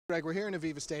Greg, we're here in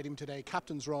Aviva Stadium today,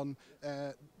 captain's run.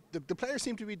 The players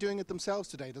seem to be doing it themselves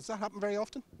today. Does that happen very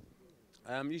often?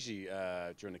 Usually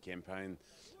during the campaign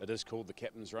it is called the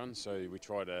captain's run, so we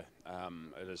try to,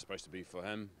 it is supposed to be for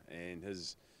him and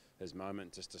his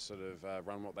moment just to sort of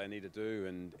run what they need to do,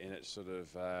 and it's sort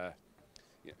of,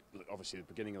 obviously at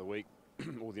the beginning of the week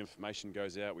all the information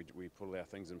goes out, we put all our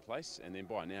things in place, and then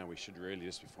by now we should really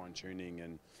just be fine-tuning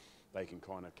and they can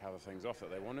kind of cover things off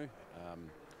that they want to.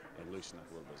 And loosen up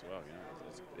a little bit as well.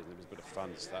 It was a bit of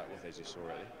fun to start with, as you saw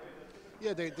earlier.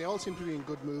 Yeah, they all seem to be in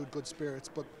good mood, good spirits,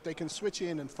 but they can switch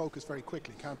in and focus very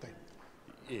quickly, can't they?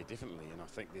 Yeah, definitely. And I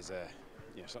think there's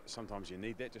sometimes you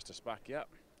need that just to spark you up,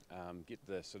 get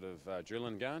the sort of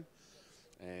adrenaline going.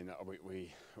 And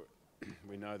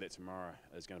we know that tomorrow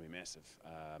is going to be massive.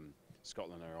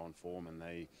 Scotland are on form and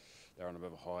they're on a bit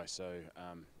of a high, so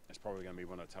it's probably going to be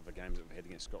one of the tougher games that we've had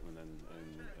against Scotland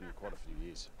in quite a few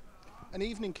years. An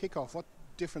evening kick-off, what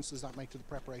difference does that make to the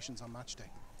preparations on match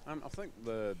day? I think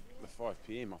the 5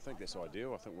 p.m, I think that's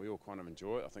ideal. I think we all kind of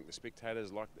enjoy it. I think the spectators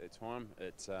like that time.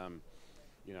 It's, I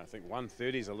think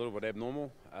 1:30 is a little bit abnormal,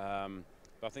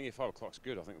 but I think 5 o'clock's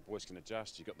good. I think the boys can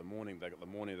adjust. They've got the morning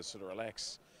to sort of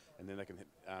relax, and then they can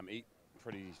eat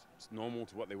pretty normal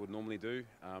to what they would normally do,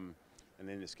 and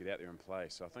then just get out there and play.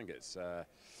 So I think it's,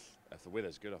 if the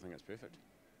weather's good, I think it's perfect.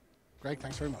 Greg,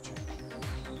 thanks very much.